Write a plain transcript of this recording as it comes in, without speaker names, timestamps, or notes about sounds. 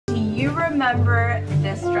you remember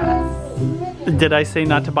this dress? Did I say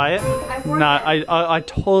not to buy it? I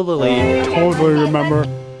totally remember.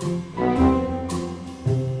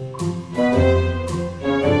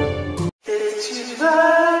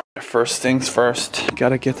 First things first,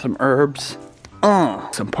 gotta get some herbs.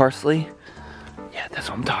 Some parsley. Yeah, that's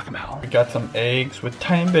what I'm talking about. We got some eggs with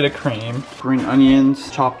tiny bit of cream, green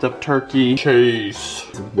onions, chopped up turkey, cheese,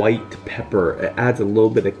 white pepper. It adds a little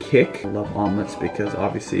bit of kick. I love omelets because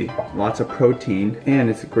obviously lots of protein, and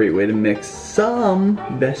it's a great way to mix some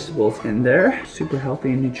vegetables in there. Super healthy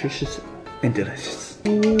and nutritious and delicious.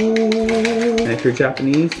 And if you're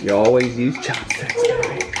Japanese, you always use chopsticks.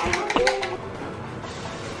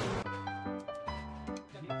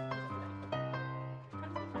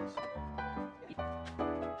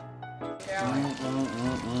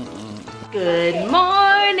 Good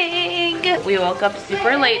morning! We woke up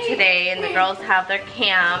super late today and the girls have their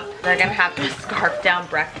camp. They're gonna have to scarf down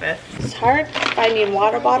breakfast. It's hard finding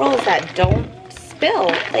water bottles that don't spill.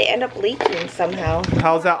 They end up leaking somehow.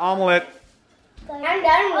 How's that omelet? I'm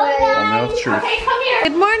done with it. I know it's true. Okay, come here.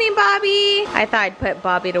 Good morning, Bobby. I thought I'd put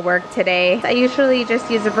Bobby to work today. I usually just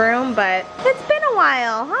use a broom, but it's been a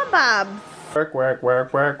while, huh, Bobs? Work, work,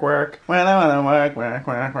 work, work, work. When I wanna work, work,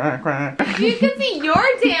 work, work, work. You can see your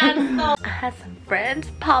dance though. I had some friends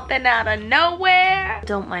popping out of nowhere.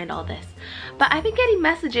 Don't mind all this. But I've been getting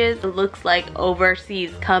messages, it looks like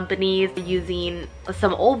overseas companies using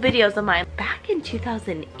some old videos of mine back in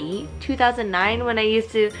 2008, 2009 when I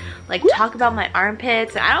used to like talk about my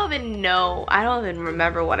armpits. I don't even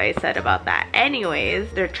remember what I said about that.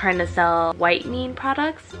 Anyways, they're trying to sell whitening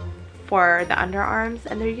products for the underarms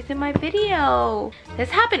and they're using my video. This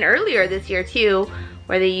happened earlier this year too,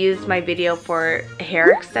 where they used my video for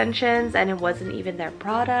hair extensions and it wasn't even their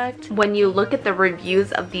product. When you look at the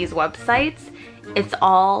reviews of these websites, it's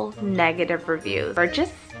all negative reviews. Or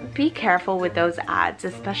just be careful with those ads,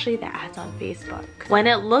 especially the ads on Facebook. When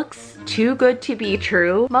it looks too good to be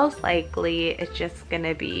true, most likely it's just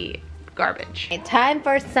gonna be garbage. Okay, time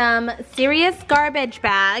for some serious garbage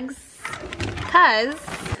bags, because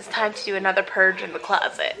it's time to do another purge in the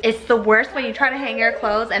closet. It's the worst when you try to hang your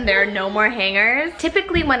clothes and there are no more hangers.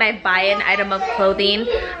 Typically when I buy an item of clothing,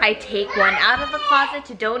 I take one out of the closet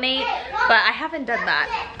to donate, but I haven't done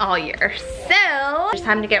that all year. So it's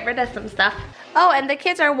time to get rid of some stuff. Oh, and the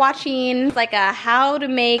kids are watching like a how to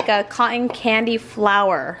make a cotton candy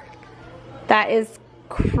flower. That is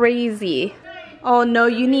crazy. Oh no,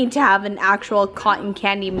 you need to have an actual cotton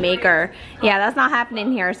candy maker. Yeah, that's not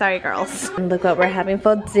happening here. Sorry, girls. And look what we're having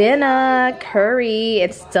for dinner. Curry.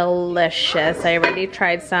 It's delicious. I already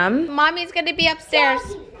tried some. Mommy's gonna be upstairs.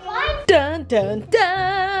 Dun dun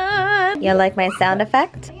dun. You like my sound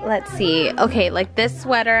effect? Let's see. Okay, like this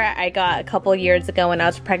sweater I got a couple years ago when I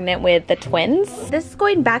was pregnant with the twins. This is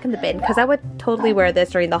going back in the bin because I would totally wear this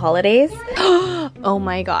during the holidays. Oh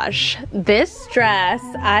my gosh. This dress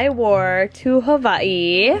I wore to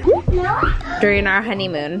Hawaii during our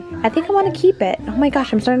honeymoon. I think I want to keep it. Oh my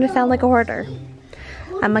gosh, I'm starting to sound like a hoarder.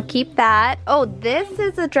 I'm gonna keep that. Oh, this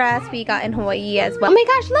is a dress we got in Hawaii as well. Oh my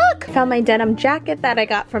gosh, look! I found my denim jacket that I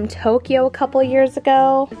got from Tokyo a couple years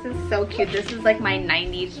ago. This is so cute. This is like my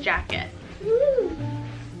 90s jacket.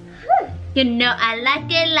 You know I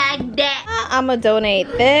like it like that. I'm gonna donate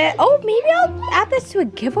this. Oh, maybe I'll add this to a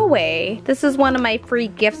giveaway. This is one of my free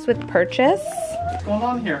gifts with purchase. What's going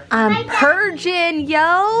on here? I'm purging,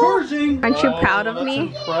 yo! Purging! Aren't you proud of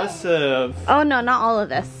me? Impressive. Oh no, not all of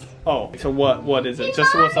this. Oh, so what is it?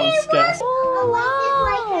 Just what's on scale? Oh,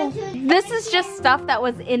 wow. This is just stuff that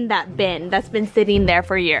was in that bin that's been sitting there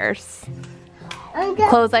for years.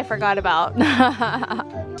 Clothes I forgot about.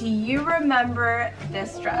 Do you remember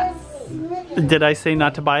this dress? Did I say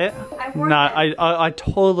not to buy it? I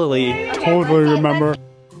totally remember.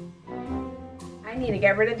 I need to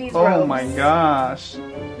get rid of these Oh robes. my gosh.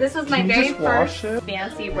 This was my very first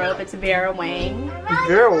fancy robe. It's Vera Wang.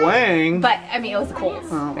 Vera Wang? But, I mean, it was Kohl's.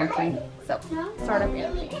 Oh, okay. So, sort of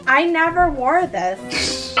fancy. I never wore this.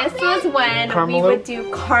 This was when we would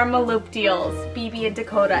do Karmaloop deals, BB and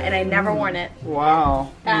Dakota, and I never worn it.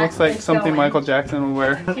 Wow. It looks like something Michael Jackson would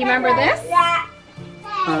wear. Do you remember this?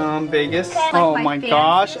 Vegas. Like oh my my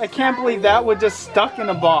gosh, I can't believe that was just stuck in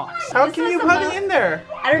a box. How can you put it in there?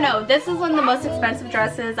 I don't know. This is one of the most expensive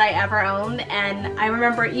dresses I ever owned, and I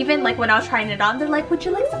remember even like when I was trying it on, they're like, would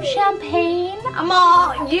you like some champagne? I'm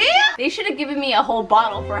all, yeah! They should have given me a whole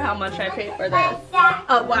bottle for how much I paid for this.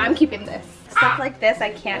 Oh, well, I'm keeping this. Stuff like this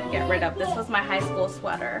I can't get rid of. This was my high school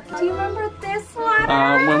sweater. Do you remember this sweater?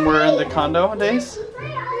 When we're in the condo days?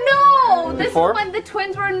 No! This is when the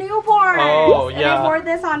twins were newborns. Oh, yeah. And I wore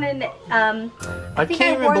this on an, I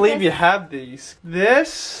can't even believe you have these.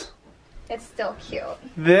 This It's still cute.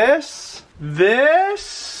 This. Look how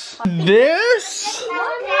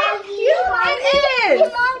cute it is.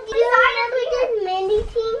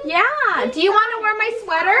 Yeah. Do you want to wear my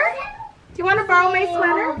sweater? Do you want to borrow my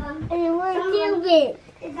sweater? Too big.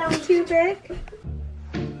 It's too big.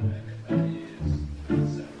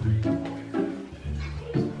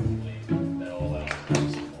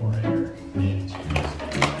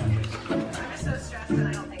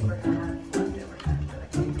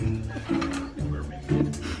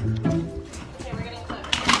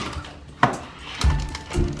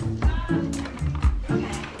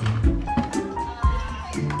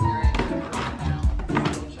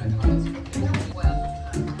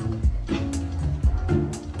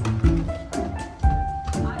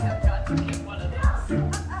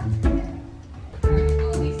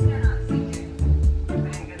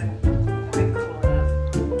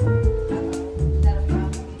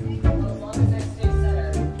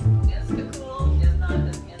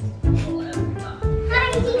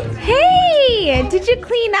 Hey, did you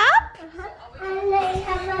clean up?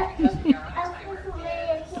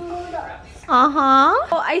 Uh-huh.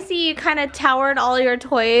 Oh, I see you kind of towered all your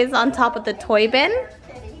toys on top of the toy bin.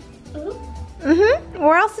 Mm-hmm.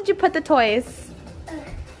 Where else did you put the toys?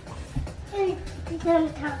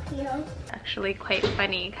 Actually quite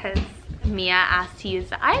funny because Mia asked to use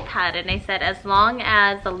the iPad and I said as long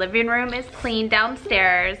as the living room is clean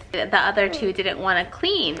downstairs, the other two didn't want to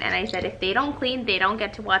clean. And I said if they don't clean, they don't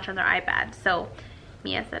get to watch on their iPad. So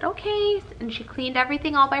Mia said okay, and she cleaned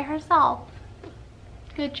everything all by herself.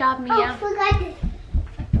 Good job, Mia.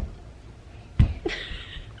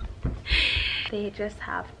 They just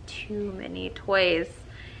have too many toys.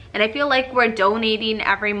 And I feel like we're donating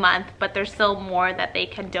every month, but there's still more that they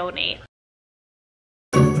can donate.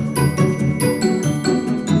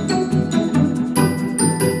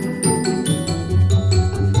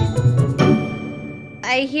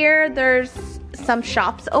 I hear there's some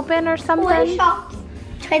shops open or something. What shops?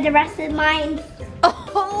 Toys R Us is mine.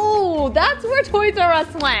 Oh, that's where Toys R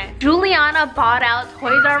Us went. Juliana bought out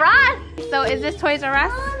Toys R Us. So is this Toys R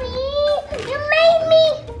Us? Mommy, you made me.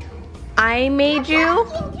 I made you?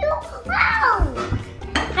 Wow.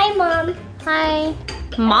 Hi, Mom. Hi.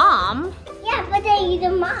 Mom? Yeah, but then you're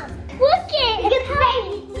the mom. Look it.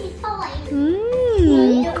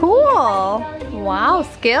 Cool. Wow,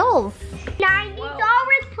 skills. $90,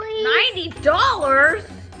 please. $90?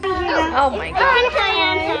 Oh my god. I'm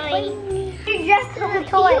sorry. You just took a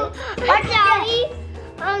toy. I'm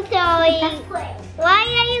sorry. Why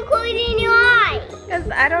are you closing your eye? Because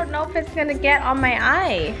I don't know if it's gonna get on my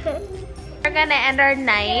eye. We're gonna end our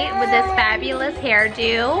night with this fabulous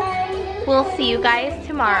hairdo. We'll see you guys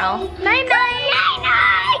tomorrow. Night night. Night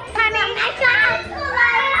night. Honey,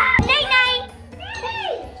 night night.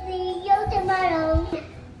 See you tomorrow.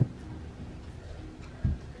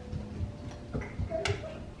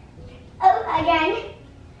 Oh, again.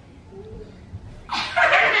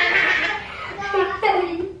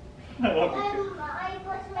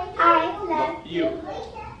 I love you.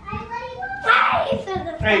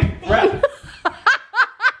 Hey, breath.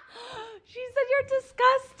 She said you're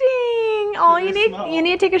disgusting. Oh, you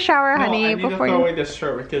need to take a shower, honey, I need before to throw you. away this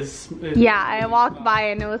shirt because. Yeah, I walked by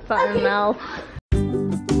and it was something else.